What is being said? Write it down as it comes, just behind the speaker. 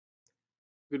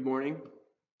Good morning.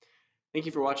 Thank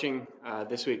you for watching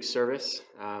this week's service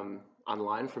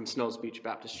online from Snells Beach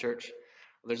Baptist Church.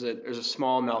 There's a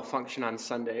small malfunction on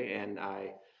Sunday, and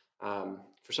I,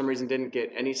 for some reason, didn't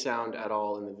get any sound at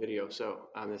all in the video. So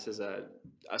this is a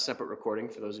separate recording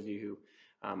for those of you who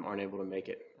aren't able to make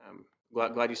it.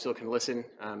 Glad you still can listen.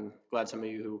 Glad some of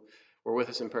you who were with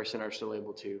us in person are still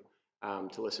able to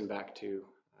listen back to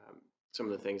some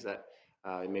of the things that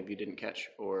maybe you didn't catch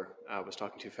or was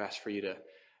talking too fast for you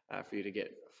to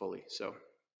get fully. So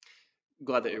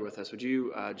glad that you're with us. Would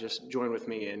you just join with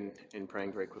me in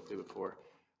praying very quickly before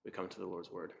we come to the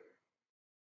Lord's Word?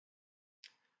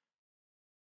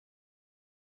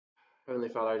 Heavenly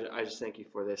Father, I just thank you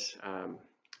for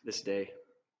this day,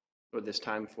 or this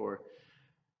time for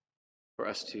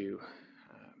us to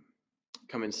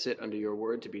come and sit under your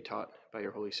Word, to be taught by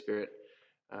your Holy Spirit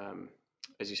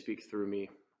as you speak through me.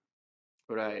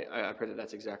 Lord, I pray that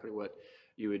that's exactly what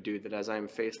you would do, that as I am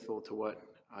faithful to what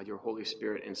your Holy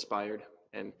Spirit inspired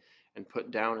and put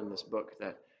down in this book,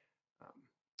 that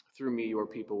through me your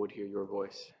people would hear your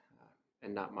voice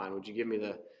and not mine. Would you give me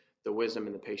the wisdom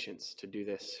and the patience to do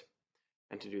this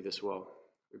and to do this well?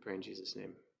 We pray in Jesus'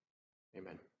 name.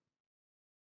 Amen.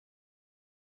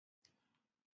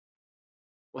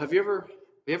 Well, have you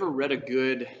ever read a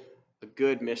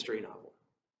good mystery novel?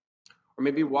 Or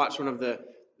maybe watched one of the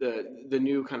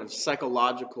new kind of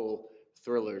psychological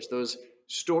thrillers, those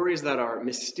stories that are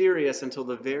mysterious until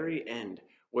the very end,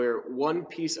 where one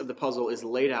piece of the puzzle is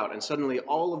laid out and suddenly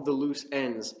all of the loose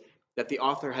ends that the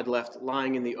author had left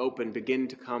lying in the open begin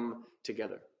to come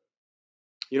together.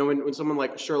 You know, when someone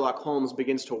like Sherlock Holmes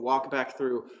begins to walk back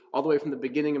through all the way from the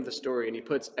beginning of the story and he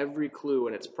puts every clue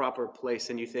in its proper place,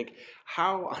 and you think,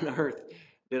 how on earth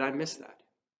did I miss that?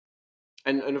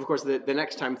 And of course, the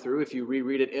next time through, if you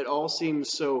reread it, it all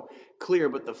seems so clear.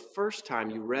 But the first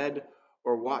time you read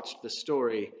or watched the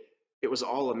story, it was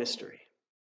all a mystery.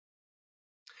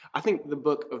 I think the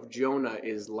book of Jonah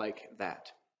is like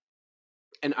that.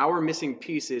 And our missing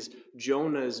piece is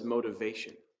Jonah's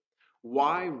motivation.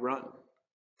 Why run?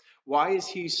 Why is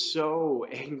he so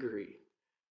angry?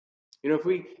 You know,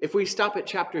 if we stop at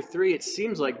chapter 3, it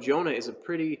seems like Jonah is a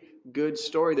pretty good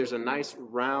story. There's a nice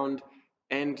round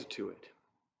end to it.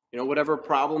 You know, whatever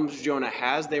problems Jonah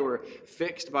has, they were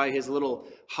fixed by his little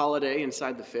holiday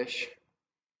inside the fish.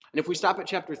 And if we stop at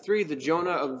chapter 3,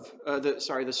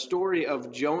 the story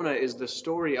of Jonah is the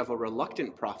story of a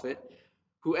reluctant prophet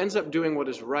who ends up doing what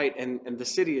is right, and the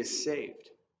city is saved.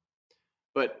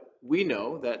 But we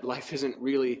know that life isn't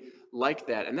really like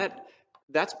that, and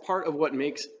that's part of what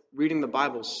makes reading the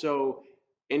Bible so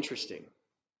interesting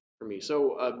for me,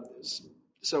 so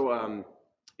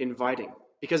inviting,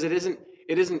 because it isn't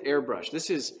airbrush. This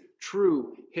is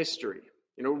true history,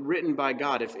 you know, written by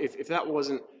God. If that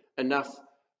wasn't enough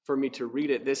for me to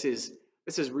read it, this is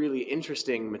really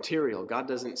interesting material. God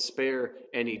doesn't spare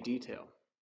any detail.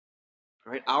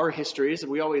 All right, our histories,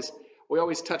 we always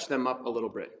touch them up a little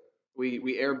bit.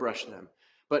 We airbrush them.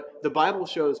 But the Bible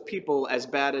shows people as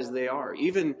bad as they are.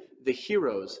 Even the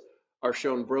heroes are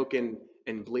shown broken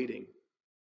and bleeding.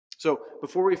 So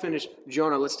before we finish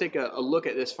Jonah, let's take a look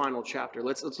at this final chapter.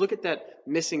 Let's look at that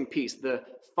missing piece, the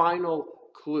final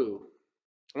clue.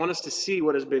 I want us to see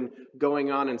what has been going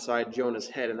on inside Jonah's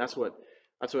head, and that's what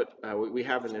we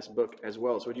have in this book as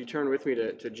well. So would you turn with me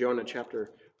to Jonah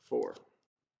chapter 4?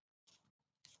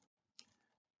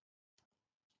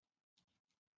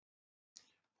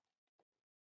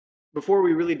 Before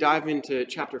we really dive into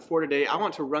chapter 4 today, I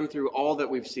want to run through all that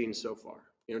we've seen so far.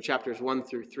 You know, chapters 1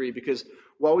 through 3, because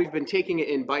while we've been taking it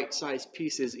in bite-sized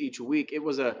pieces each week, it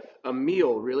was a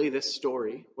meal, really. This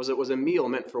story was a meal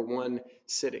meant for one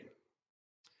sitting.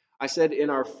 I said in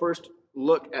our first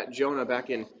look at Jonah back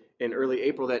in early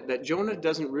April that Jonah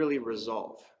doesn't really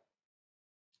resolve,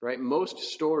 right? Most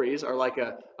stories are like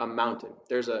a mountain.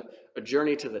 There's a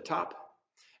journey to the top,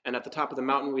 and at the top of the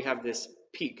mountain we have this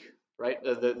peak, right?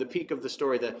 The peak of the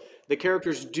story. The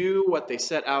characters do what they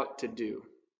set out to do,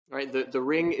 right? The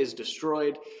ring is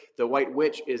destroyed, the white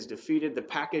witch is defeated, the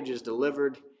package is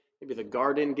delivered, maybe the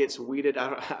garden gets weeded.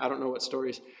 I don't know what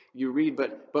stories you read,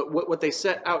 but what they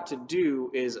set out to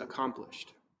do is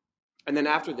accomplished. And then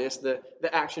after this, the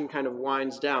action kind of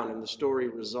winds down and the story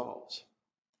resolves.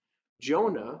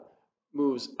 Jonah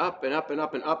moves up and up and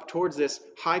up and up towards this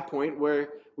high point where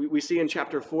we see in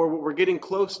chapter 4, we're getting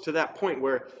close to that point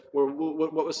where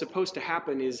what was supposed to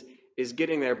happen is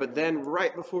getting there. But then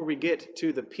right before we get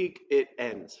to the peak, it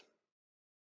ends.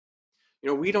 You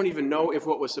know, we don't even know if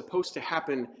what was supposed to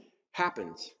happen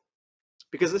happens,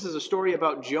 because this is a story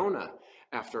about Jonah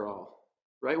after all.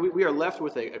 right? We are left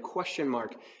with a question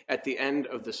mark at the end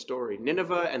of the story.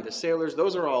 Nineveh and the sailors,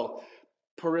 those are all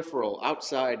peripheral,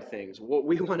 outside things. What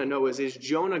we want to know is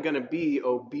Jonah going to be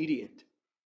obedient?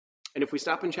 And if we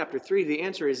stop in chapter 3, the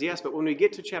answer is yes. But when we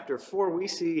get to chapter 4, we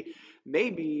see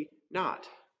maybe not.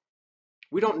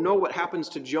 We don't know what happens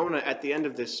to Jonah at the end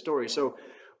of this story. So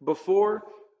before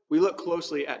we look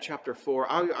closely at chapter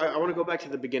 4, I want to go back to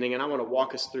the beginning and I want to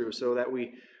walk us through so that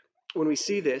when we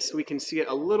see this, we can see it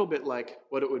a little bit like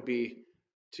what it would be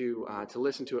to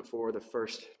listen to it for the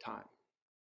first time.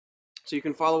 So you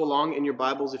can follow along in your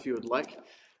Bibles if you would like.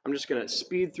 I'm just going to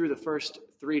speed through the first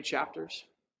 3 chapters,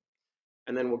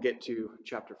 and then we'll get to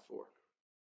chapter 4.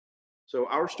 So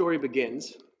our story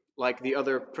begins like the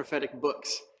other prophetic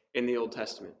books in the Old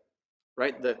Testament,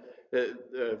 right? The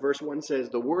verse 1 says,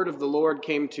 the word of the Lord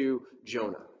came to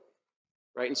Jonah,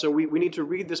 right? And so we need to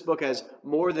read this book as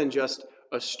more than just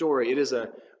a story. It is a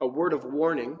word of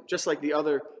warning, just like the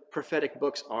other prophetic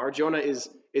books are. Jonah is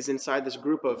inside this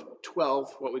group of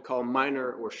 12, what we call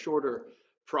minor or shorter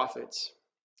prophets.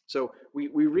 So we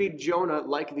read Jonah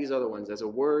like these other ones as a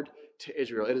word to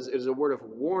Israel. It is a word of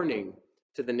warning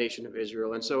to the nation of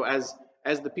Israel. And so as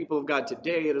the people of God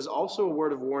today, it is also a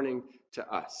word of warning to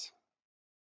us.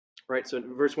 Right, so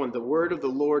in verse 1, the word of the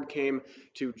Lord came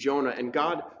to Jonah, and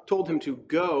God told him to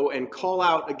go and call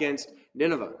out against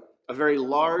Nineveh, a very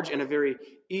large and a very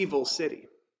evil city.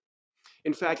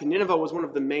 In fact, Nineveh was one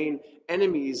of the main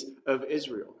enemies of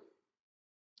Israel.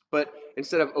 But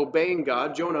instead of obeying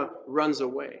God, Jonah runs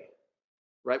away.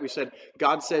 Right, we said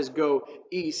God says go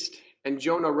east, and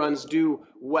Jonah runs due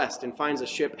west and finds a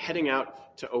ship heading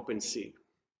out to open sea.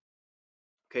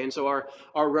 Okay, and so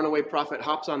our runaway prophet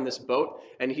hops on this boat,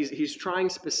 and he's trying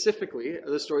specifically,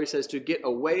 the story says, to get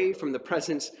away from the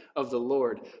presence of the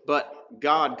Lord. But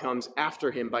God comes after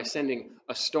him by sending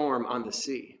a storm on the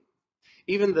sea.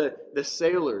 Even the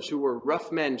sailors, who were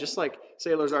rough men, just like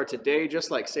sailors are today,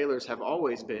 just like sailors have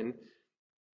always been,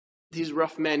 these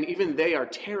rough men, even they are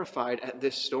terrified at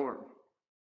this storm.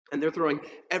 And they're throwing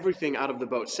everything out of the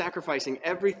boat, sacrificing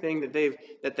everything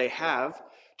that they have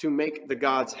to make the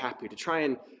gods happy, to try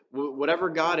and whatever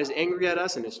God is angry at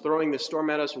us and is throwing the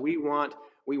storm at us, we want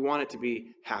it to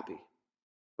be happy.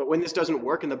 But when this doesn't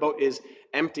work and the boat is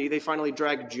empty, they finally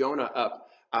drag Jonah up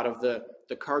out of the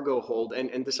cargo hold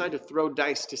and decide to throw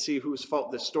dice to see whose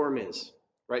fault the storm is,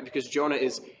 right? Because Jonah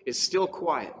is still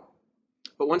quiet.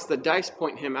 But once the dice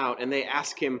point him out and they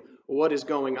ask him what is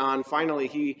going on, finally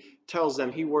he tells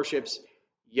them he worships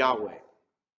Yahweh.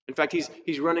 In fact,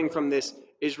 he's running from this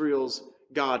Israel's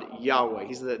God, Yahweh.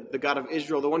 He's the God of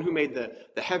Israel, the one who made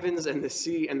the heavens and the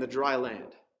sea and the dry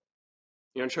land.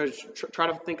 You know, try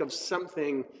to think of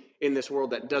something in this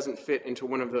world that doesn't fit into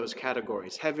one of those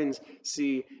categories: heavens,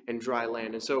 sea, and dry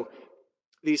land. And so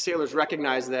these sailors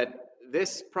recognize that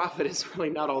this prophet is really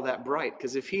not all that bright,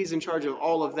 because if he's in charge of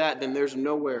all of that, then there's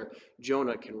nowhere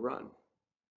Jonah can run.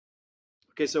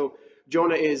 Okay, so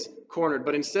Jonah is cornered,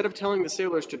 but instead of telling the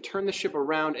sailors to turn the ship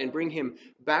around and bring him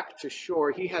back to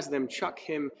shore, he has them chuck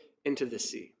him into the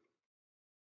sea.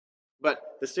 But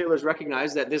the sailors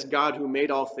recognize that this God who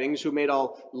made all things, who made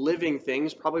all living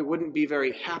things, probably wouldn't be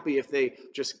very happy if they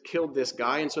just killed this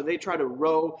guy, and so they try to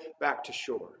row back to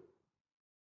shore.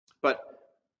 But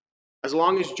as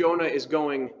long as Jonah is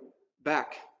going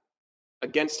back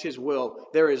against his will,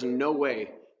 there is no way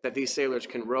that these sailors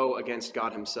can row against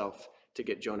God himself to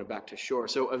get Jonah back to shore.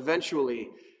 So eventually,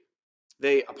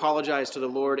 they apologize to the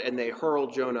Lord and they hurl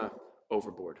Jonah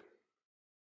overboard.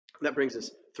 That brings us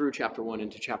through chapter 1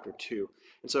 into chapter 2.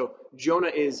 And so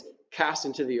Jonah is cast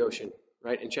into the ocean,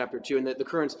 right, in chapter 2. And the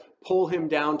currents pull him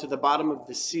down to the bottom of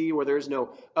the sea where there's no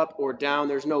up or down.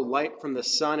 There's no light from the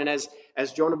sun. And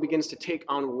as Jonah begins to take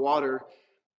on water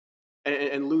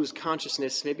and lose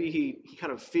consciousness, maybe he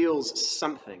kind of feels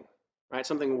something, right,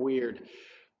 something weird.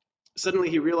 Suddenly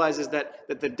he realizes that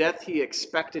the death he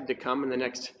expected to come in the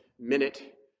next minute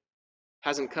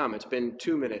hasn't come. It's been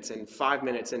 2 minutes and 5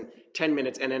 minutes and 10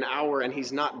 minutes and an hour, and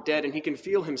he's not dead, and he can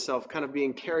feel himself kind of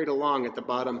being carried along at the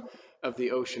bottom of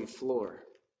the ocean floor.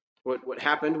 What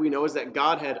happened, we know, is that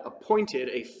God had appointed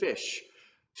a fish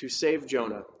to save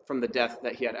Jonah from the death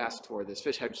that he had asked for. This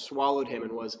fish had swallowed him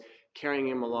and was carrying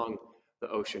him along the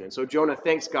ocean. And so Jonah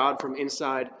thanks God from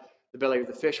inside the belly of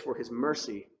the fish for his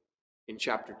mercy in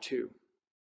chapter 2.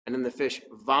 And then the fish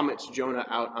vomits Jonah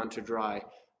out onto dry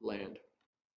land.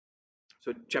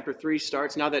 So chapter 3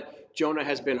 starts now that Jonah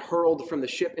has been hurled from the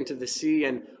ship into the sea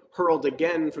and hurled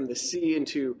again from the sea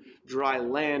into dry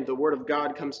land. The word of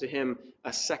God comes to him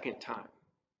a second time.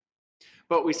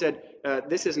 But we said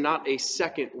this is not a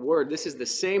second word. This is the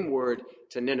same word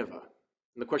to Nineveh.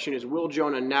 And the question is, will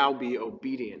Jonah now be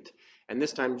obedient? And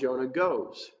this time Jonah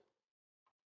goes.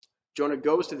 Jonah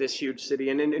goes to this huge city,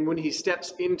 and when he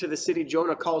steps into the city,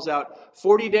 Jonah calls out,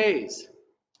 40 days,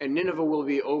 and Nineveh will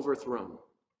be overthrown.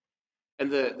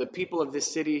 And the people of this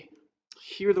city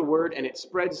hear the word, and it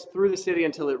spreads through the city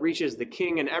until it reaches the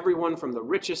king, and everyone from the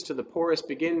richest to the poorest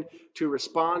begin to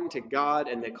respond to God,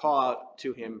 and they call out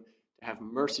to him to have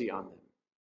mercy on them.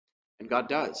 And God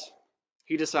does.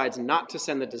 He decides not to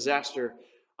send the disaster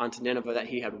onto Nineveh that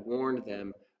he had warned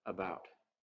them about.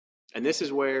 And this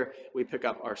is where we pick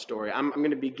up our story. I'm going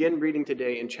to begin reading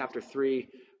today in chapter 3,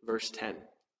 verse 10.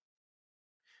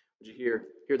 Would you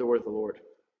hear the word of the Lord?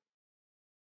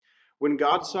 When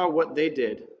God saw what they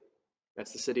did,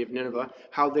 that's the city of Nineveh,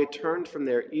 how they turned from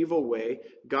their evil way,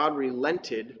 God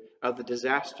relented of the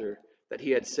disaster that he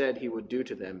had said he would do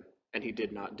to them, and he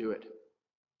did not do it.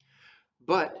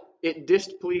 But it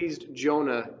displeased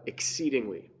Jonah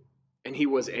exceedingly, and he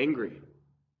was angry.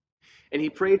 And he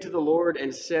prayed to the Lord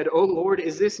and said, "O Lord,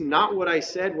 is this not what I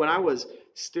said when I was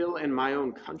still in my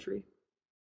own country?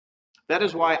 That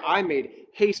is why I made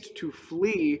haste to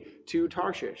flee to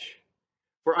Tarshish.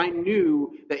 For I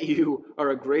knew that you are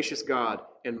a gracious God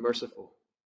and merciful,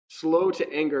 slow to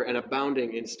anger and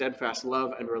abounding in steadfast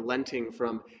love and relenting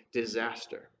from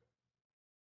disaster.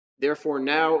 Therefore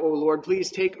now, O Lord,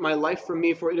 please take my life from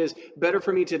me, for it is better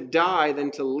for me to die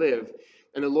than to live."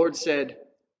 And the Lord said,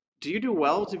 "Do you do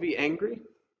well to be angry?"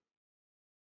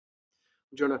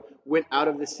 Jonah went out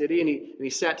of the city, and he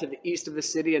sat to the east of the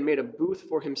city and made a booth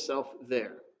for himself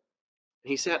there. And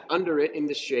he sat under it in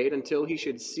the shade until he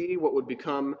should see what would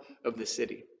become of the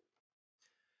city.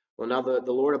 Well, now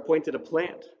the Lord appointed a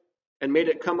plant and made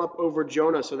it come up over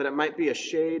Jonah so that it might be a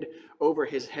shade over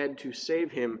his head to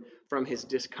save him from his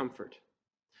discomfort.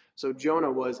 So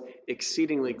Jonah was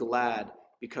exceedingly glad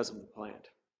because of the plant.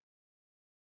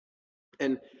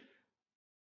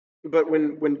 But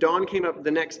when dawn came up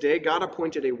the next day, God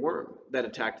appointed a worm that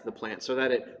attacked the plant so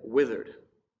that it withered.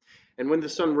 And when the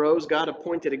sun rose, God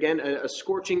appointed again a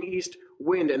scorching east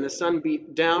wind, and the sun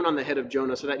beat down on the head of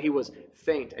Jonah so that he was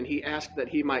faint. And he asked that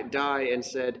he might die and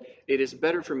said, "It is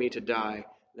better for me to die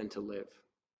than to live."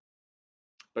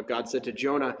 But God said to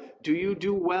Jonah, "Do you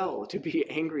do well to be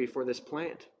angry for this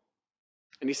plant?"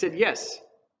 And he said, "Yes,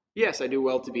 I do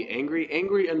well to be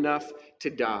angry enough to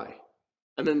die."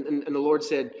 And the Lord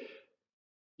said,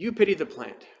 "You pity the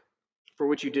plant for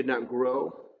which you did not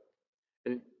grow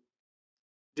and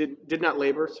did not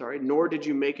labor, nor did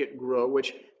you make it grow,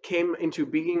 which came into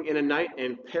being in a night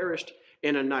and perished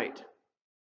in a night.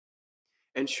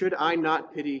 And should I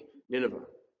not pity Nineveh,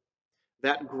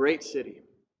 that great city,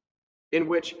 in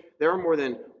which there are more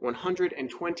than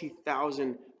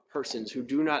 120,000 persons who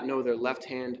do not know their left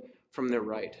hand from their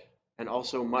right, and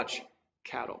also much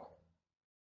cattle?"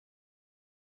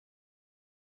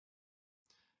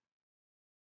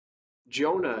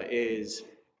 Jonah is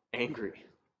angry.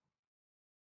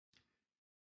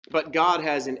 But God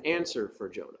has an answer for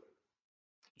Jonah.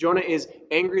 Jonah is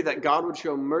angry that God would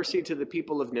show mercy to the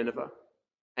people of Nineveh.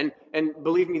 And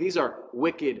believe me, these are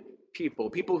wicked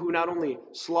people who not only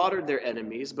slaughtered their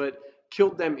enemies, but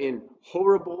killed them in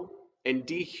horrible and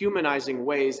dehumanizing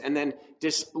ways, and then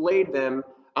displayed them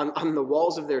on the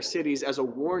walls of their cities as a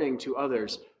warning to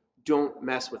others: don't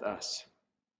mess with us.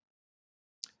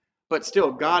 But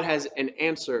still, God has an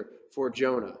answer for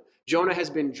Jonah. Jonah has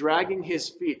been dragging his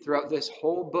feet throughout this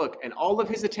whole book, and all of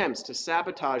his attempts to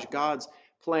sabotage God's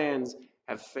plans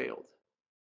have failed.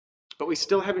 But we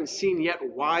still haven't seen yet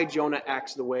why Jonah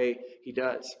acts the way he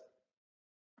does.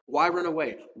 Why run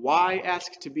away? Why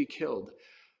ask to be killed?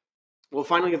 Well,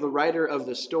 finally, the writer of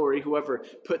the story, whoever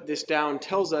put this down,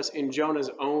 tells us in Jonah's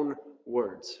own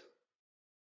words.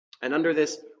 And under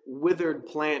this withered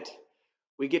plant,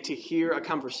 we get to hear a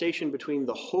conversation between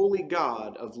the holy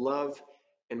God of love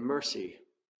and mercy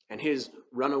and his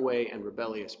runaway and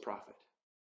rebellious prophet.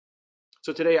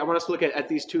 So today I want us to look at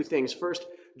these two things. First,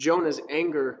 Jonah's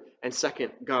anger, and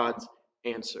second, God's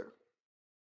answer.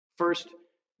 First,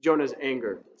 Jonah's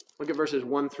anger. Look at verses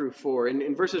 1 through 4.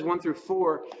 In verses 1 through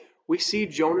 4, we see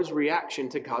Jonah's reaction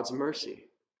to God's mercy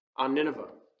on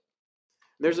Nineveh.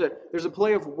 There's a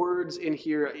play of words in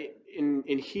here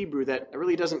in Hebrew that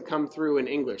really doesn't come through in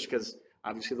English, because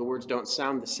obviously the words don't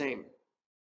sound the same.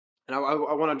 And I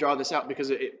want to draw this out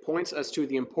because it points us to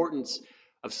the importance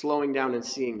of slowing down and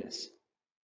seeing this.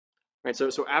 Right,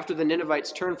 so after the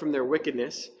Ninevites turned from their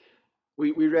wickedness,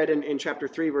 we read in chapter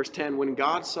 3, verse 10, when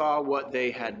God saw what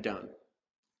they had done.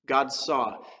 God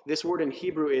saw. This word in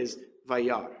Hebrew is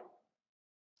vayar.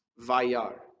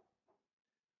 Vayar.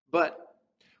 But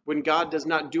when God does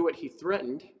not do what he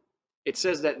threatened, it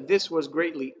says that this was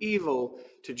greatly evil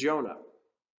to Jonah.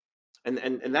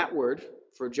 And that word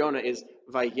for Jonah is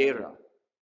vayera.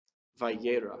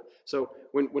 Vayera. So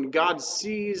when God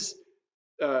sees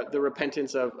the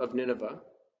repentance of Nineveh,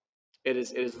 it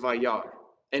is vayar.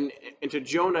 And to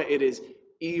Jonah it is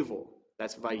evil.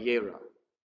 That's vayera.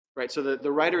 Right? So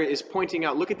the writer is pointing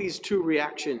out, look at these two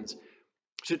reactions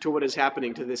to what is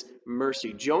happening, to this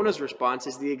mercy. Jonah's response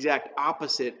is the exact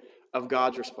opposite of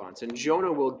God's response. And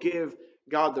Jonah will give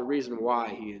God the reason why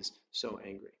he is so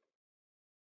angry.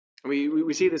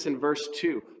 We see this in verse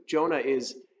 2. Jonah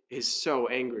is so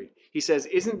angry. He says,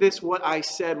 "Isn't this what I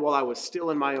said while I was still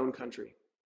in my own country?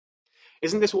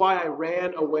 Isn't this why I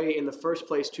ran away in the first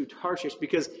place to Tarshish?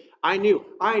 Because I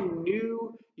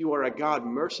knew you are a God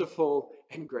merciful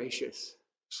and gracious,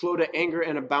 slow to anger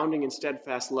and abounding in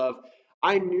steadfast love.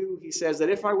 I knew," he says, "that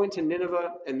if I went to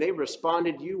Nineveh and they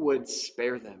responded, you would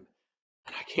spare them.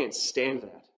 And I can't stand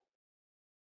that."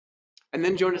 And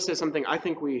then Jonah says something I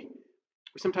think we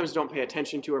sometimes don't pay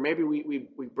attention to, or maybe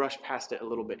we brush past it a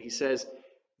little bit. He says,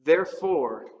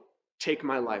 "Therefore, take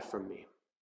my life from me,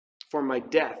 for my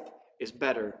death is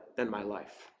better than my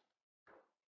life."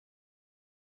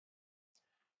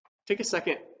 Take a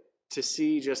second to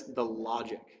see just the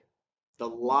logic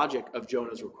of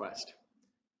Jonah's request,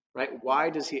 right? Why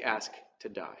does he ask to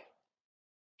die?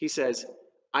 He says,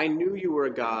 "I knew you were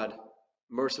a God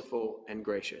merciful and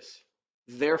gracious.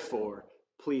 Therefore,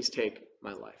 please take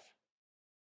my life."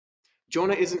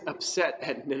 Jonah isn't upset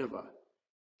at Nineveh.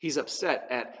 He's upset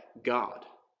at God.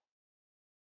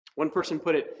 One person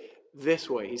put it this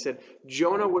way. He said,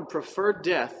 Jonah would prefer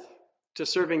death to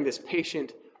serving this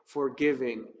patient,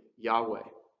 forgiving Yahweh,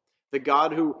 the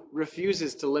God who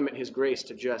refuses to limit his grace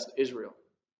to just Israel.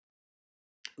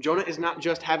 Jonah is not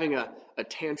just having a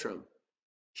tantrum.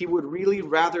 He would really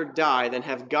rather die than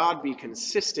have God be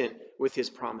consistent with his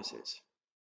promises.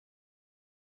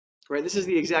 Right? This is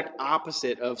the exact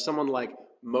opposite of someone like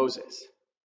Moses.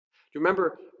 Do you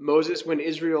remember Moses, when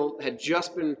Israel had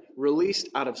just been released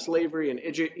out of slavery in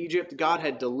Egypt? God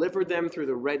had delivered them through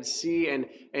the Red Sea,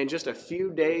 and just a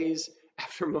few days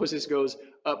after Moses goes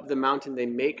up the mountain, they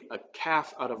make a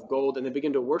calf out of gold and they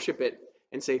begin to worship it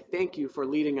and say, "Thank you for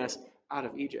leading us out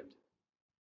of Egypt."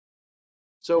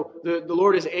 So the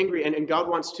Lord is angry, and God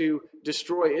wants to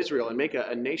destroy Israel and make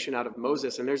a nation out of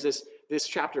Moses. And there's this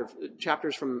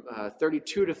chapters from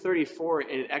 32 to 34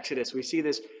 in Exodus. We see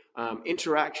this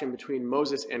interaction between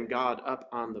Moses and God up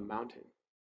on the mountain.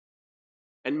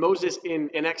 And Moses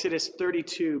in Exodus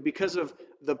 32, because of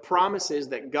the promises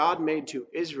that God made to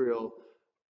Israel,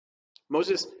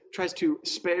 Moses tries to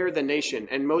spare the nation.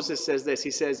 And Moses says this,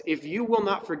 he says, "If you will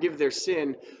not forgive their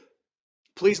sin,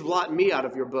 please blot me out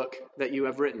of your book that you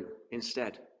have written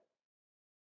instead."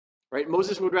 Right?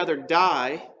 Moses would rather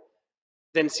die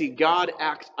than see God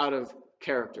act out of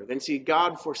character, than see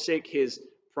God forsake his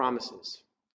promises.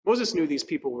 Moses knew these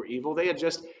people were evil. They had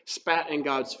just spat in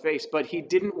God's face, but he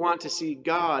didn't want to see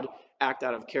God act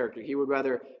out of character. He would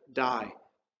rather die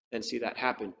than see that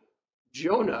happen.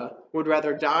 Jonah would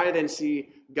rather die than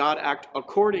see God act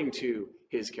according to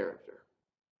his character.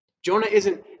 Jonah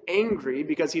isn't angry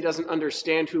because he doesn't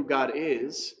understand who God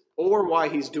is or why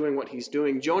he's doing what he's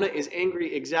doing. Jonah is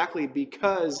angry exactly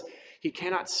because he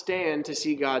cannot stand to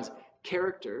see God's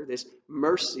character, this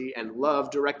mercy and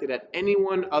love, directed at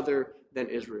anyone other than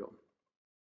Israel.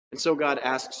 And so God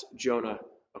asks Jonah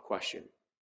a question.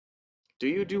 Do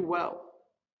you do well?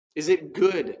 Is it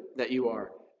good that you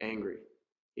are angry?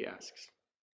 He asks.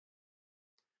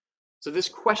 So this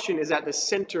question is at the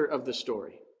center of the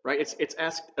story, right? It's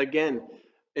asked again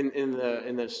in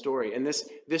the story, and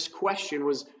this question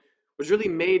was really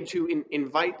made to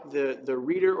invite the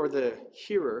reader or the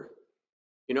hearer,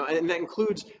 and that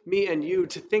includes me and you,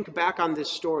 to think back on this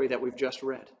story that we've just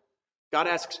read. God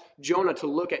asks Jonah to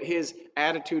look at his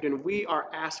attitude, and we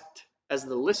are asked as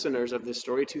the listeners of this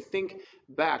story to think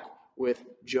back with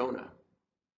Jonah.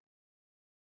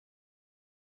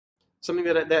 Something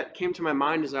that came to my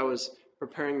mind as I was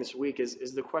preparing this week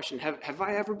is the question, have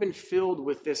I ever been filled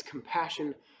with this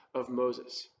compassion of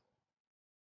Moses?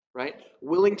 Right?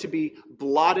 Willing to be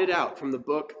blotted out from the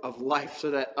book of life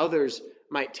so that others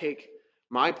might take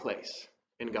my place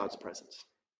in God's presence.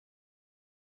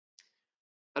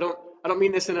 I don't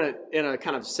mean this in a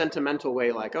kind of sentimental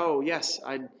way, like, oh yes,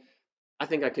 I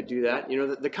think I could do that.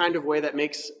 The kind of way that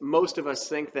makes most of us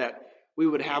think that we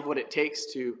would have what it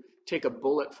takes to take a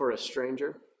bullet for a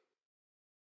stranger.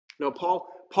 No,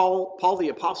 Paul the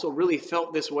apostle really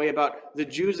felt this way about the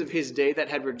Jews of his day that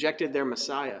had rejected their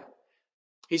Messiah.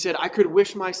 He said, "I could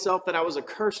wish myself that I was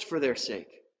accursed for their sake."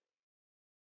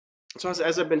 So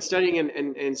as I've been studying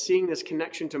and seeing this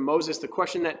connection to Moses, the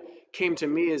question that came to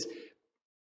me is,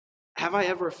 Have I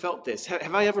ever felt this?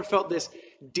 Have I ever felt this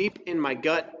deep in my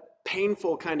gut,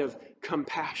 painful kind of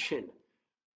compassion?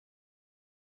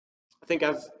 I think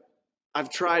I've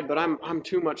tried, but I'm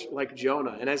too much like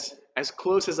Jonah. And as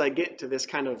close as I get to this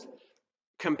kind of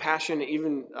compassion,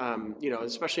 even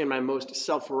especially in my most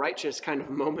self-righteous kind of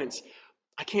moments,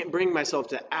 I can't bring myself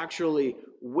to actually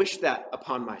wish that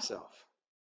upon myself.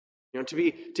 To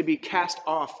be cast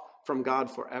off from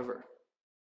God forever.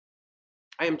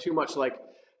 I am too much like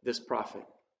this prophet.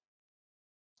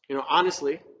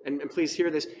 Honestly, and please hear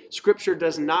this, Scripture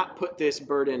does not put this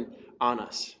burden on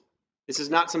us. This is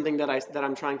not something that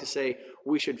I'm trying to say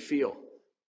we should feel.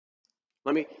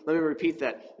 Let me repeat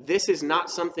that. This is not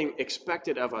something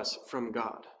expected of us from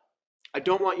God. I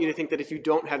don't want you to think that if you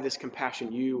don't have this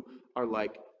compassion, you are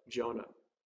like Jonah.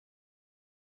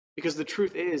 Because the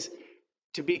truth is,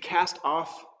 to be cast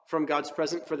off from God's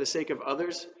presence for the sake of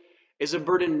others is a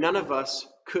burden none of us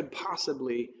could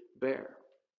possibly bear.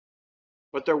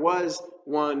 But there was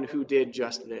one who did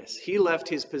just this. He left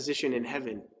his position in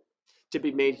heaven to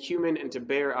be made human and to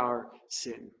bear our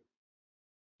sin.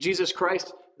 Jesus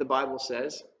Christ, the Bible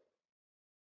says,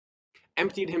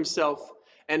 emptied himself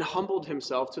and humbled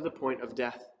himself to the point of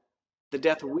death, the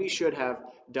death we should have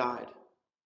died.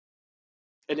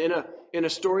 And in a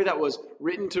story that was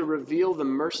written to reveal the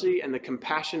mercy and the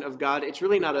compassion of God, it's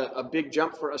really not a big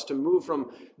jump for us to move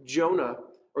from Jonah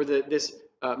or this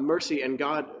mercy and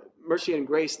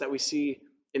grace that we see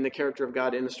in the character of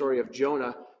God in the story of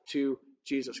Jonah to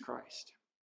Jesus Christ.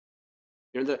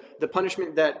 The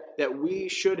punishment that we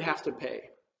should have to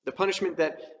pay, the punishment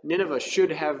that Nineveh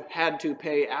should have had to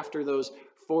pay after those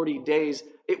 40 days,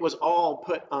 it was all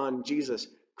put on Jesus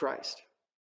Christ.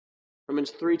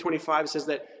 Romans 3:25 says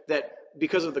that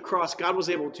because of the cross, God was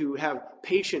able to have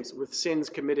patience with sins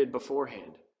committed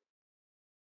beforehand.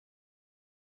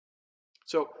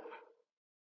 So,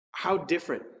 how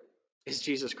different is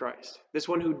Jesus Christ? This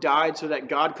one who died so that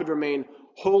God could remain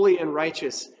holy and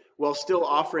righteous while still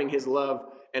offering his love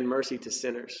and mercy to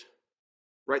sinners.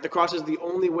 Right? The cross is the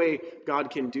only way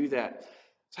God can do that.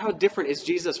 So how different is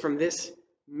Jesus from this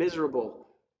miserable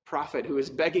prophet who is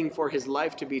begging for his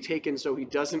life to be taken so he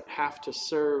doesn't have to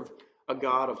serve a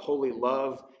God of holy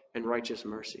love and righteous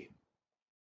mercy?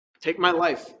 Take my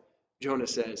life, Jonah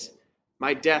says.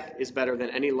 My death is better than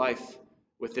any life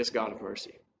with this God of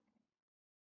mercy.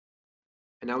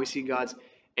 And now we see God's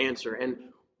answer. And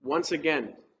once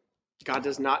again, God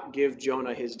does not give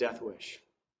Jonah his death wish.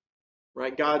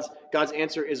 Right? God's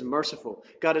answer is merciful.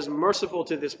 God is merciful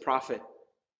to this prophet,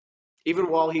 even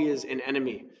while he is an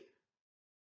enemy.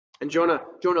 And Jonah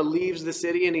leaves the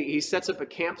city and he sets up a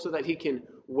camp so that he can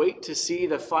wait to see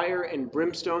the fire and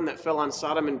brimstone that fell on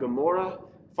Sodom and Gomorrah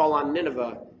fall on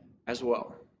Nineveh as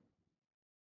well.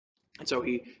 And so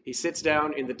he sits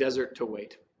down in the desert to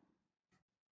wait.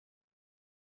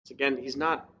 So again, he's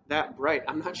not that bright.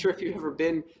 I'm not sure if you've ever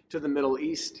been to the Middle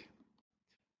East,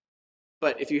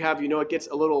 but if you have, it gets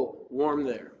a little warm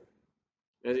there,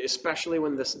 especially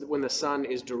when the sun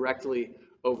is directly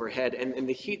overhead, and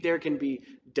the heat there can be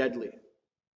deadly.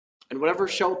 And whatever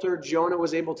shelter Jonah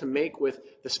was able to make with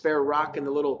the spare rock and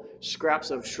the little scraps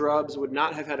of shrubs would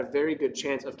not have had a very good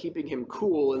chance of keeping him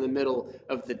cool in the middle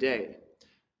of the day.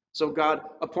 So God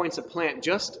appoints a plant,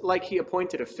 just like he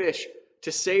appointed a fish,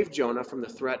 to save Jonah from the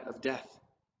threat of death.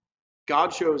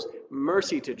 God shows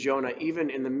mercy to Jonah even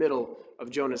in the middle of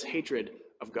Jonah's hatred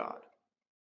of God.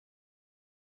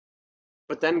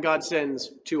 But then God sends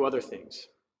two other things,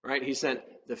 right? He sent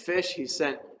the fish, he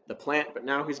sent the plant, but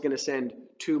now he's going to send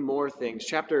two more things.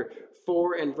 Chapter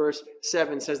 4 and verse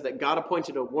 7 says that God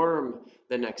appointed a worm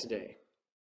the next day.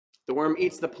 The worm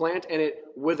eats the plant and it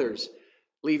withers,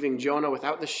 leaving Jonah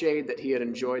without the shade that he had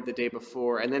enjoyed the day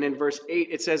before. And then in verse 8,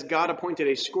 it says God appointed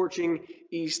a scorching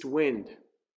east wind,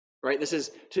 right? This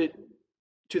is to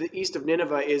the east of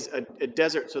Nineveh is a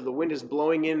desert, so the wind is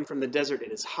blowing in from the desert.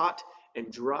 It is hot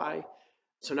and dry.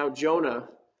 So now Jonah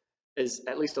is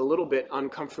at least a little bit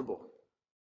uncomfortable.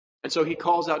 And so he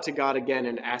calls out to God again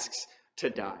and asks to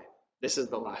die. This is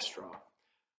the last straw.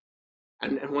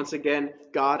 And once again,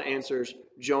 God answers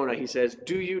Jonah. He says,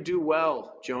 "Do you do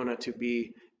well, Jonah, to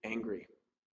be angry?"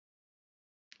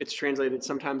 It's translated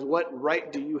sometimes, "What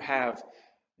right do you have,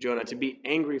 Jonah, to be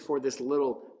angry for this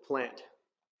little plant?"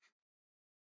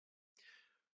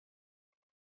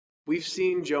 We've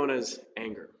seen Jonah's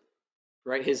anger,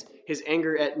 right? His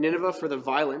anger at Nineveh for their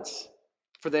violence,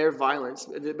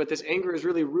 but this anger is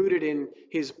really rooted in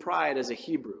his pride as a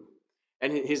Hebrew,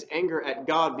 and his anger at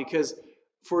God, because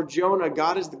for Jonah,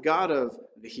 God is the God of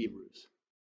the Hebrews.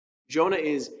 Jonah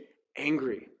is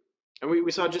angry, And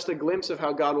we saw just a glimpse of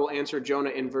how God will answer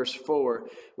Jonah in verse 4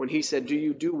 when he said, "Do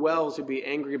you do well to be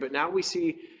angry?" But now we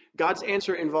see God's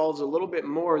answer involves a little bit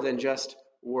more than just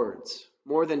words,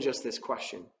 more than just this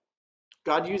question.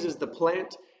 God uses the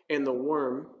plant and the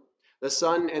worm, the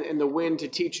sun and the wind to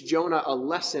teach Jonah a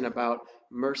lesson about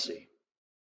mercy.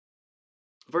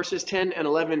 Verses 10 and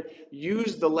 11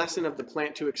 use the lesson of the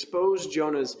plant to expose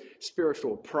Jonah's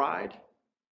spiritual pride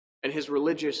and his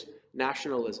religious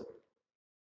nationalism.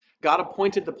 God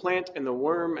appointed the plant and the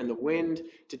worm and the wind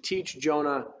to teach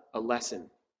Jonah a lesson.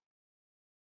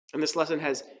 And this lesson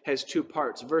has two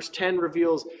parts. Verse 10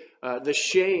 reveals the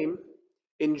shame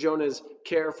in Jonah's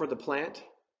care for the plant.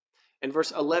 And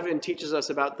verse 11 teaches us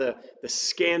about the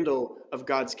scandal of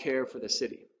God's care for the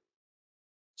city.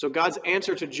 So God's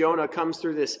answer to Jonah comes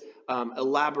through this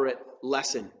elaborate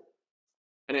lesson.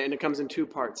 And it comes in two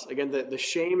parts. Again, the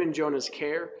shame in Jonah's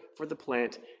care for the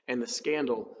plant and the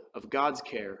scandal of God's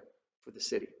care for the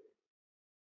city.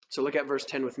 So look at verse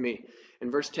 10 with me. In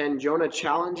verse 10, God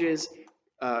challenges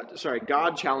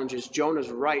Jonah's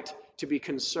right to be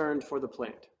concerned for the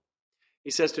plant.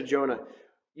 He says to Jonah,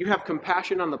 "You have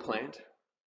compassion on the plant,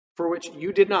 for which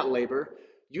you did not labor,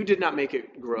 you did not make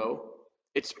it grow.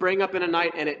 It sprang up in a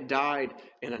night and it died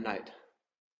in a night."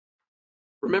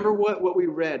 Remember what we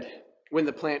read when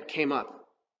the plant came up,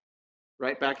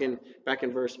 right? Back in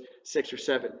verse 6 or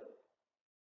 7.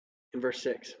 In verse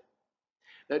 6.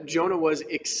 That Jonah was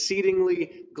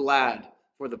exceedingly glad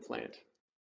for the plant,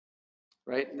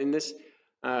 right? And this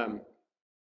kind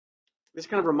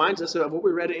of reminds us of what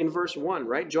we read in verse 1,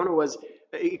 right? Jonah was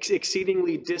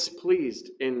exceedingly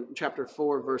displeased in chapter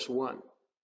 4, verse 1.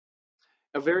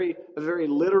 A very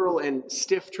literal and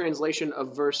stiff translation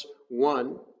of verse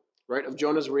 1, right, of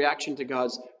Jonah's reaction to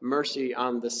God's mercy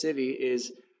on the city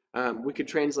is, we could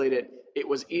translate it, "It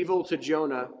was evil to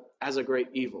Jonah as a great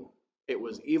evil." It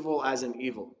was evil as an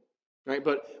evil, right?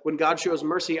 But when God shows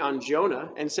mercy on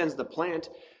Jonah and sends the plant,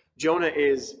 Jonah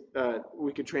is,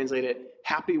 we could translate it,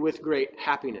 happy with great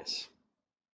happiness,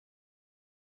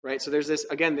 right? So there's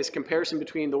this comparison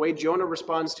between the way Jonah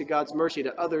responds to God's mercy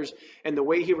to others and the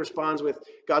way he responds with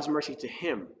God's mercy to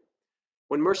him.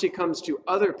 When mercy comes to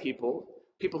other people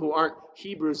who aren't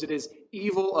Hebrews, it is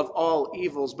evil of all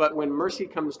evils. But when mercy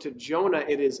comes to Jonah,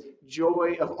 it is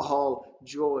joy of all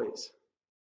joys.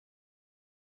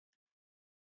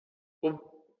 Well,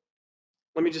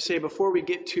 let me just say, before we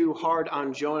get too hard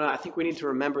on Jonah, I think we need to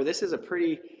remember this is a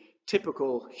pretty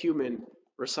typical human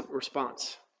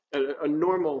response, a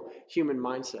normal human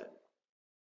mindset.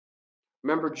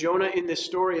 Remember, Jonah in this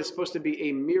story is supposed to be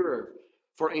a mirror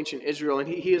for ancient Israel, and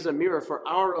he is a mirror for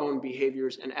our own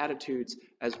behaviors and attitudes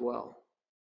as well.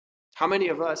 How many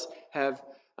of us have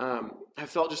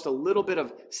felt just a little bit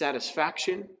of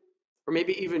satisfaction or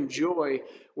maybe even joy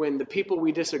when the people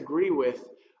we disagree with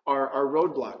are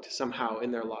roadblocked somehow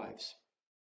in their lives?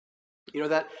 You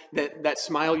know, that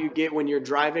smile you get when you're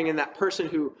driving, and that person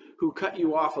who cut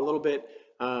you off a little bit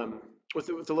with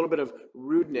a little bit of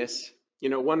rudeness. You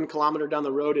know, 1 kilometer down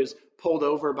the road is pulled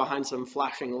over behind some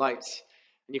flashing lights,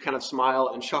 and you kind of smile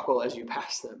and chuckle as you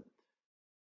pass them.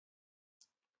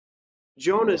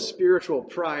 Jonah's spiritual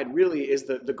pride really is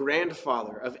the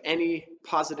grandfather of any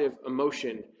positive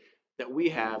emotion that we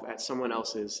have at someone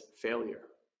else's failure.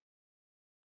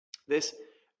 This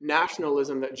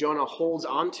nationalism that Jonah holds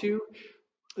onto,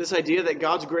 this idea that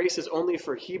God's grace is only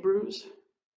for Hebrews,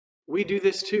 we do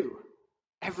this too,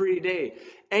 every day.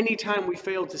 Anytime we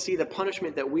fail to see the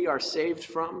punishment that we are saved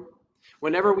from,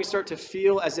 whenever we start to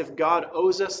feel as if God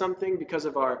owes us something because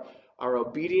of our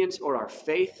obedience or our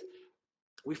faith,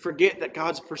 we forget that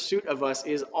God's pursuit of us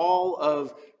is all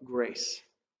of grace.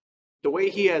 The way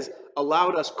he has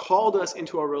allowed us, called us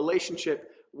into a relationship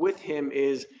with him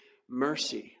is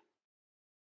mercy.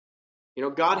 You know,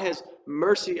 God has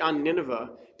mercy on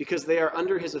Nineveh because they are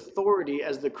under his authority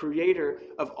as the creator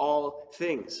of all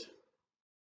things.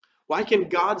 Why can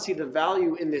God see the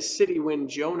value in this city when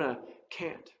Jonah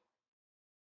can't?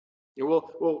 You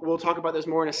know, we'll talk about this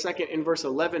more in a second in verse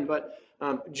 11, but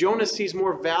Jonah sees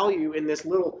more value in this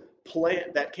little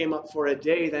plant that came up for a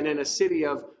day than in a city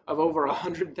of over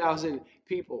 100,000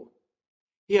 people.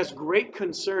 He has great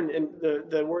concern, and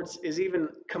the words is even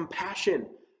compassion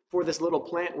for this little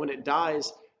plant when it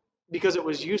dies because it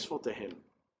was useful to him.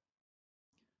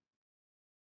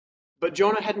 But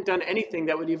Jonah hadn't done anything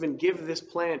that would even give this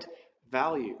plant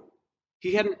value.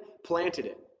 He hadn't planted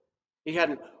it. He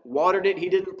hadn't watered it. He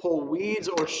didn't pull weeds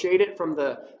or shade it from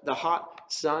the hot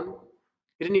sun.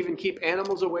 He didn't even keep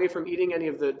animals away from eating any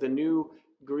of the new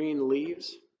green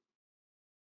leaves.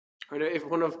 Right? If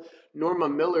one of Norma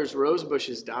Miller's rose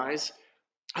bushes dies,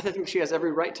 I think she has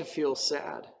every right to feel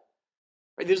sad.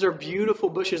 Right? These are beautiful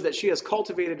bushes that she has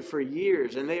cultivated for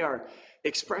years, and they are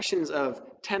expressions of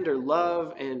tender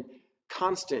love and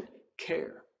constant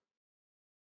care.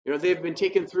 They've been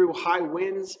taken through high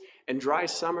winds and dry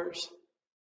summers,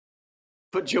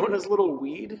 but Jonah's little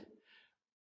weed,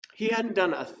 he hadn't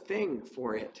done a thing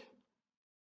for it.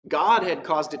 God had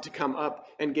caused it to come up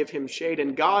and give him shade,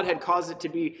 and God had caused it to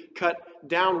be cut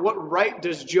down. What right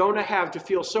does Jonah have to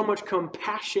feel so much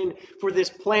compassion for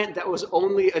this plant that was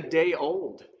only a day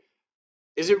old?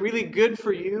 Is it really good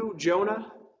for you,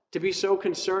 Jonah, to be so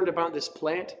concerned about this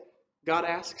plant? God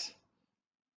asks.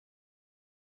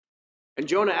 And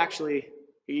Jonah actually,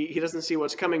 he doesn't see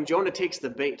what's coming. Jonah takes the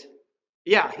bait.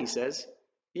 Yeah, he says.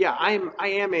 Yeah, I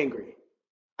am angry.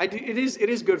 It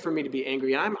is good for me to be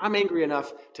angry, and I'm angry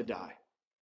enough to die.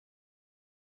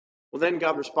 Well, then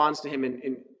God responds to him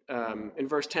in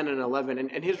verse 10 and 11,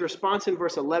 and his response in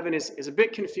verse 11 is a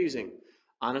bit confusing,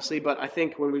 honestly, but I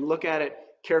think when we look at it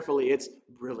carefully, it's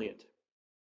brilliant.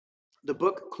 The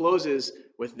book closes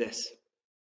with this.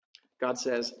 God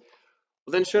says,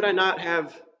 "Well, then should I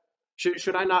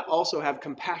not also have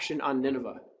compassion on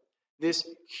Nineveh, this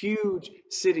huge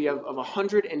city of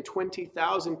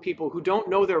 120,000 people who don't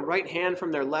know their right hand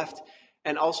from their left,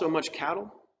 and also much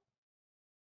cattle?"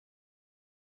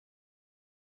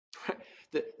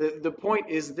 The point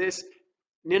is this: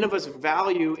 Nineveh's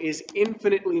value is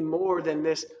infinitely more than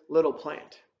this little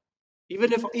plant.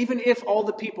 Even if all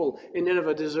the people in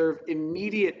Nineveh deserve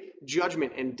immediate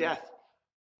judgment and death,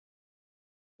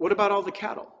 what about all the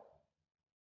cattle?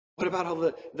 What about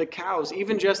all the cows?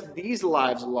 Even just these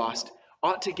lives lost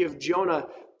ought to give Jonah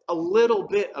a little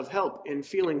bit of help in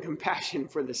feeling compassion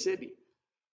for the city.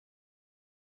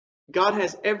 God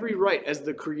has every right as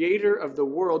the creator of the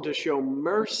world to show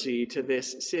mercy to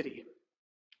this city,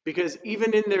 because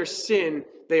even in their sin,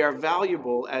 they are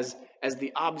valuable as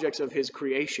the objects of his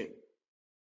creation.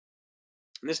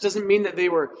 And this doesn't mean that they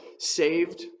were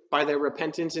saved by their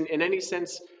repentance in any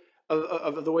sense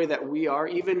of the way that we are,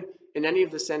 even in any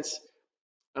of the sense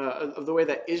of the way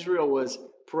that Israel was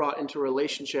brought into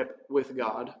relationship with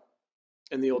God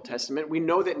in the Old Testament. We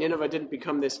know that Nineveh didn't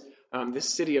become this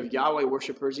city of Yahweh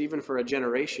worshipers even for a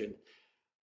generation.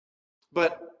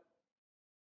 But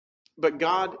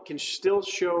God can still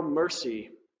show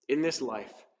mercy in this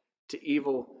life to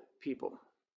evil people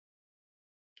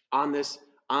on this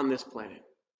planet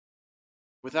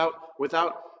without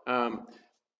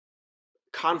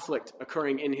conflict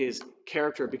occurring in his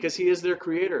character, because he is their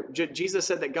creator. Jesus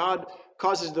said that God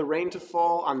causes the rain to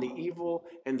fall on the evil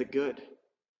and the good.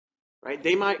 Right?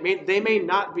 They may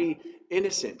not be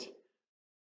innocent,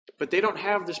 but they don't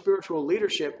have the spiritual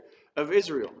leadership of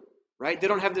Israel. Right? They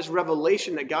don't have this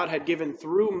revelation that God had given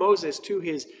through Moses to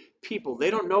his people.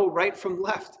 They don't know right from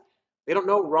left. They don't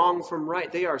know wrong from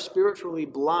right. They are spiritually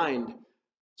blind.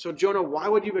 So Jonah, why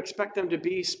would you expect them to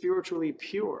be spiritually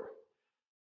pure?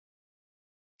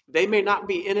 They may not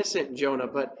be innocent, Jonah,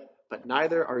 but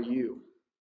neither are you.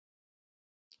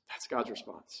 That's God's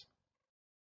response.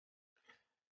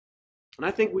 And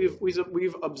I think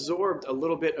we've absorbed a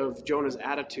little bit of Jonah's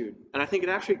attitude. And I think it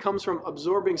actually comes from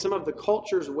absorbing some of the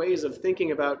culture's ways of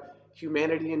thinking about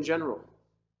humanity in general.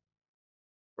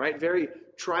 Right? Very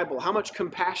tribal. How much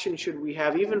compassion should we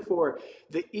have even for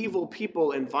the evil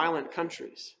people in violent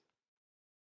countries?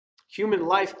 Human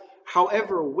life,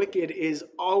 however wicked, is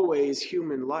always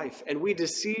human life. And we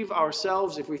deceive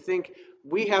ourselves if we think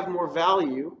we have more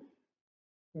value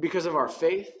because of our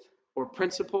faith or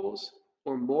principles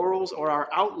or morals or our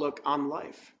outlook on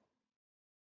life.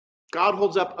 God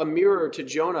holds up a mirror to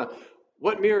Jonah.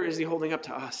 What mirror is he holding up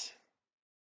to us?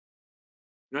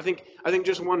 And I think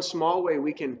just one small way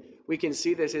we can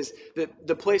see this is that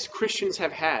the place Christians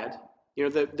have had,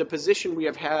 the position we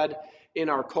have had in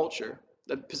our culture,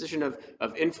 the position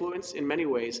of influence in many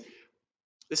ways.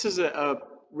 This is a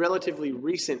relatively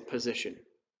recent position.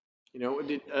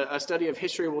 A study of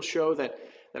history will show that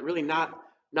really not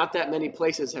that many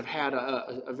places have had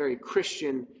a very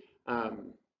Christian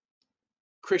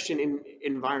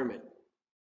environment.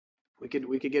 We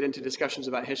could get into discussions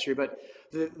about history, but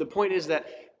the point is that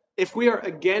if we are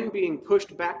again being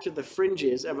pushed back to the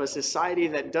fringes of a society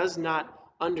that does not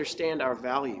understand our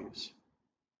values,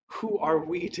 who are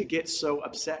we to get so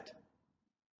upset?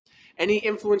 Any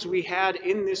influence we had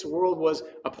in this world was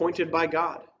appointed by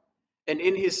God. And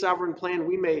in his sovereign plan,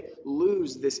 we may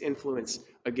lose this influence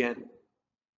again.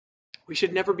 We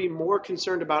should never be more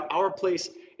concerned about our place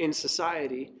in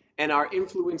society and our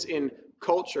influence in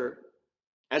culture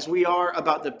as we are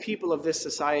about the people of this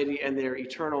society and their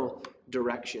eternal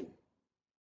direction.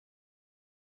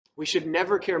 We should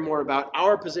never care more about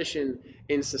our position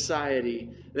in society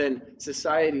than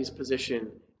society's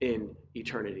position in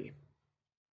eternity.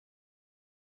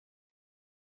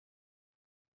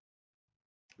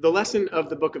 The lesson of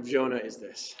the book of Jonah is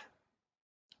this: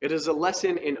 it is a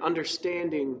lesson in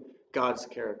understanding God's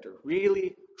character,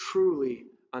 really, truly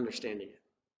understanding it.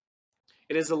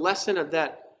 It is a lesson of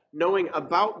that knowing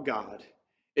about God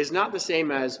is not the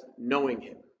same as knowing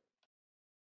Him.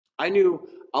 I knew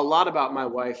a lot about my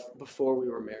wife before we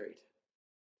were married.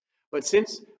 But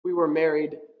since we were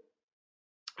married,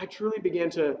 I truly began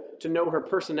to know her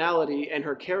personality and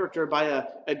her character by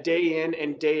a day in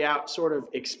and day out sort of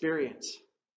experience.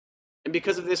 And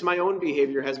because of this, my own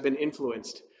behavior has been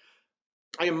influenced.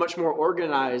 I am much more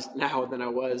organized now than I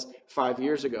was 5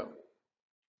 years ago,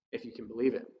 if you can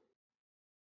believe it.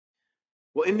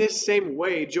 Well, in this same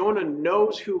way, Jonah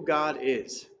knows who God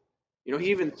is.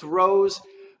 He even throws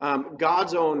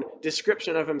God's own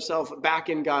description of himself back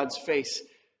in God's face.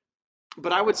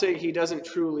 But I would say he doesn't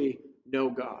truly know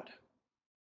God.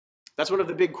 That's one of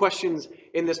the big questions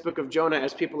in this book of Jonah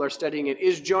as people are studying it.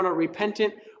 Is Jonah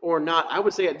repentant or not? I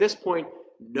would say at this point,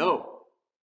 no.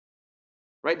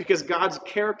 Right? Because God's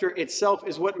character itself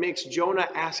is what makes Jonah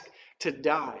ask to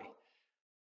die.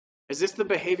 Is this the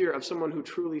behavior of someone who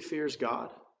truly fears God?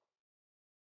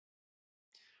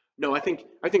 No, I think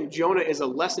Jonah is a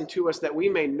lesson to us that we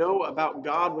may know about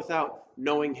God without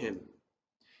knowing him.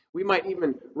 We might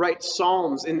even write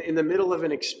psalms in the middle of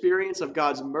an experience of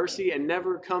God's mercy and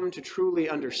never come to truly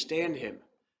understand him.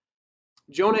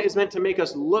 Jonah is meant to make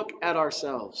us look at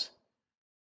ourselves.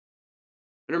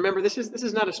 And remember, this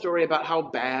is not a story about how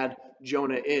bad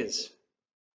Jonah is.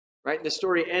 Right? The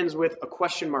story ends with a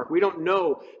question mark. We don't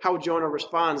know how Jonah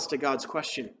responds to God's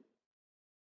question.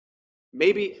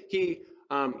 Maybe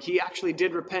he actually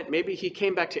did repent. Maybe he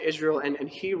came back to Israel and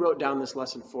he wrote down this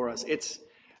lesson for us.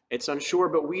 It's unsure,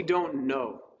 but we don't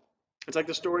know. It's like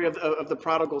the story of the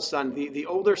prodigal son, the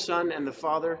older son and the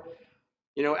father.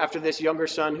 After this younger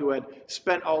son who had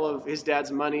spent all of his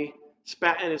dad's money,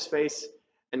 spat in his face,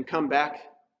 and come back,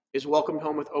 is welcomed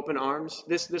home with open arms.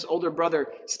 This older brother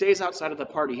stays outside of the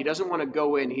party. He doesn't want to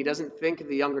go in. He doesn't think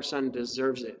the younger son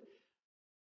deserves it.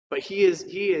 But he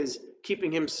is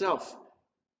keeping himself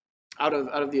out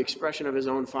of the expression of his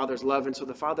own father's love. And so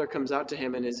the father comes out to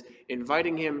him and is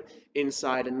inviting him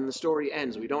inside. And then the story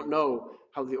ends. We don't know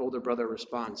how the older brother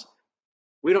responds.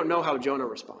 We don't know how Jonah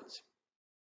responds.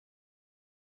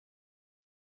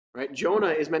 Right? Jonah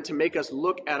is meant to make us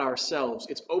look at ourselves.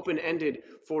 It's open-ended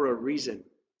for a reason.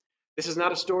 This is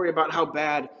not a story about how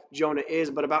bad Jonah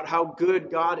is, but about how good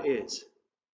God is.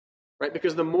 Right?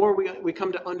 Because the more we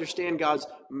come to understand God's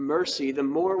mercy, the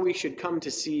more we should come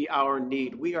to see our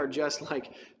need. We are just like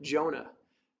Jonah.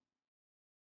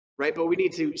 Right? But we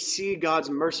need to see God's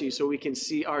mercy so we can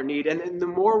see our need. And the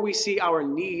more we see our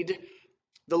need,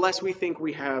 the less we think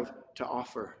we have to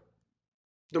offer.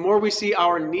 The more we see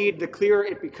our need, the clearer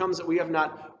it becomes that we have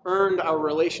not earned our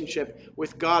relationship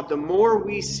with God. The more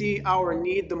we see our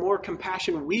need, the more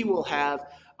compassion we will have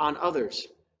on others,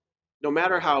 no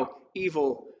matter how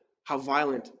evil, how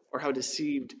violent, or how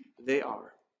deceived they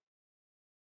are.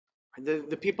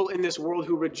 The people in this world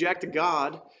who reject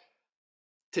God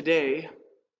today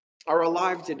are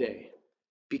alive today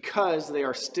because they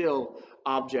are still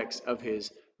objects of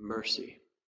His mercy.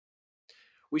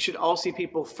 We should all see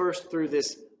people first through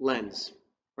this lens,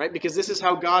 right? Because this is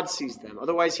how God sees them.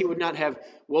 Otherwise, He would not have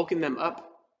woken them up.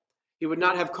 He would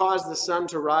not have caused the sun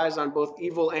to rise on both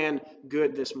evil and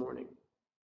good this morning.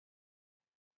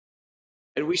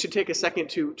 And we should take a second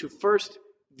to first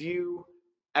view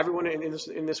everyone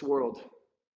in this world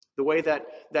the way that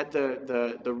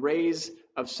the rays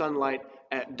of sunlight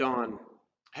at dawn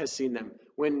has seen them.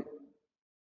 When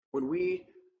we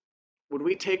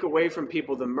take away from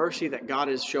people the mercy that God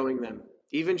is showing them,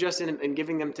 even just in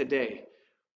giving them today,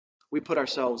 we put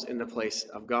ourselves in the place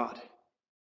of God.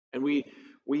 And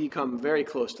we come very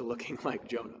close to looking like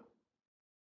Jonah.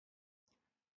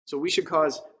 So we should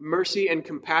cause mercy and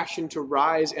compassion to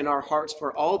rise in our hearts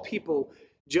for all people,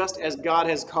 just as God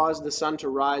has caused the sun to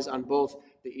rise on both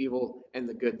the evil and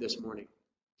the good this morning.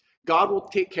 God will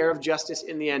take care of justice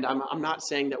in the end. I'm not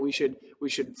saying that we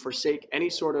should forsake any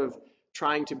sort of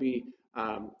trying to be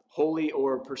holy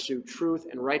or pursue truth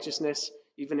and righteousness,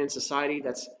 even in society.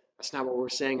 That's not what we're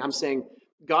saying. I'm saying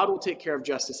God will take care of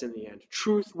justice in the end.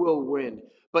 Truth will win.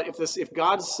 But if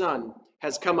God's Son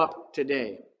has come up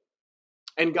today,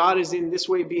 and God is in this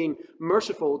way being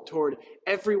merciful toward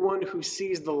everyone who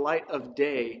sees the light of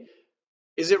day,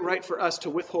 is it right for us to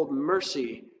withhold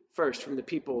mercy first from the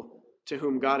people to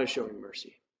whom God is showing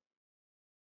mercy?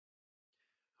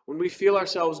 When we feel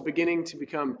ourselves beginning to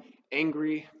become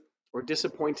angry or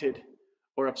disappointed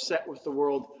or upset with the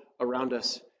world around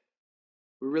us,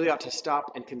 we really ought to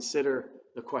stop and consider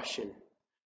the question,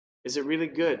 is it really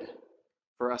good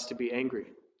for us to be angry?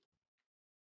 Would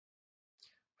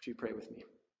you pray with me?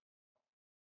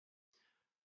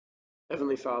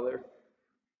 Heavenly Father,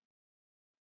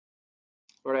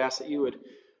 Lord, I ask that you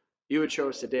would show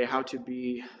us today how to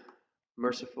be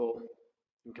merciful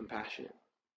and compassionate.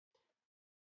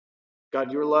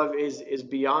 God, your love is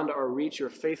beyond our reach. Your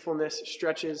faithfulness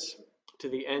stretches to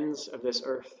the ends of this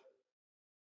earth,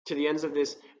 to the ends of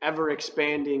this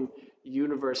ever-expanding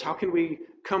universe. How can we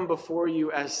come before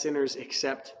you as sinners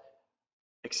except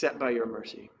by your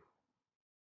mercy?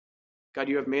 God,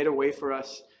 you have made a way for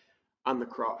us on the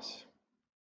cross.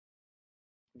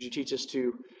 Would you teach us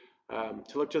to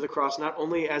look to the cross not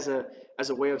only as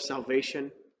a way of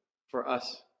salvation for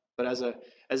us, but as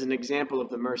an example of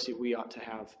the mercy we ought to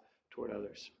have toward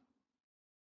others?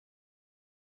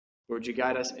 Lord, you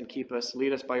guide us and keep us,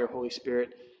 lead us by your Holy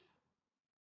Spirit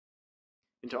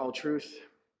into all truth,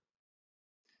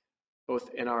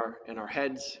 both in our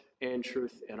heads and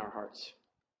truth in our hearts.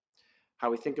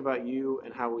 How we think about you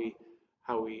and how we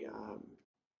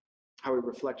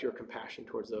reflect your compassion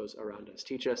towards those around us.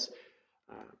 Teach us,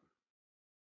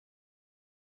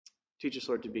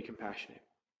 Lord, to be compassionate,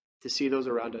 to see those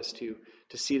around us, to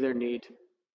see their need,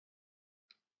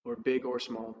 or big or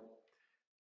small.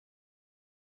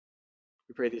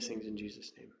 We pray these things in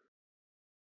Jesus' name.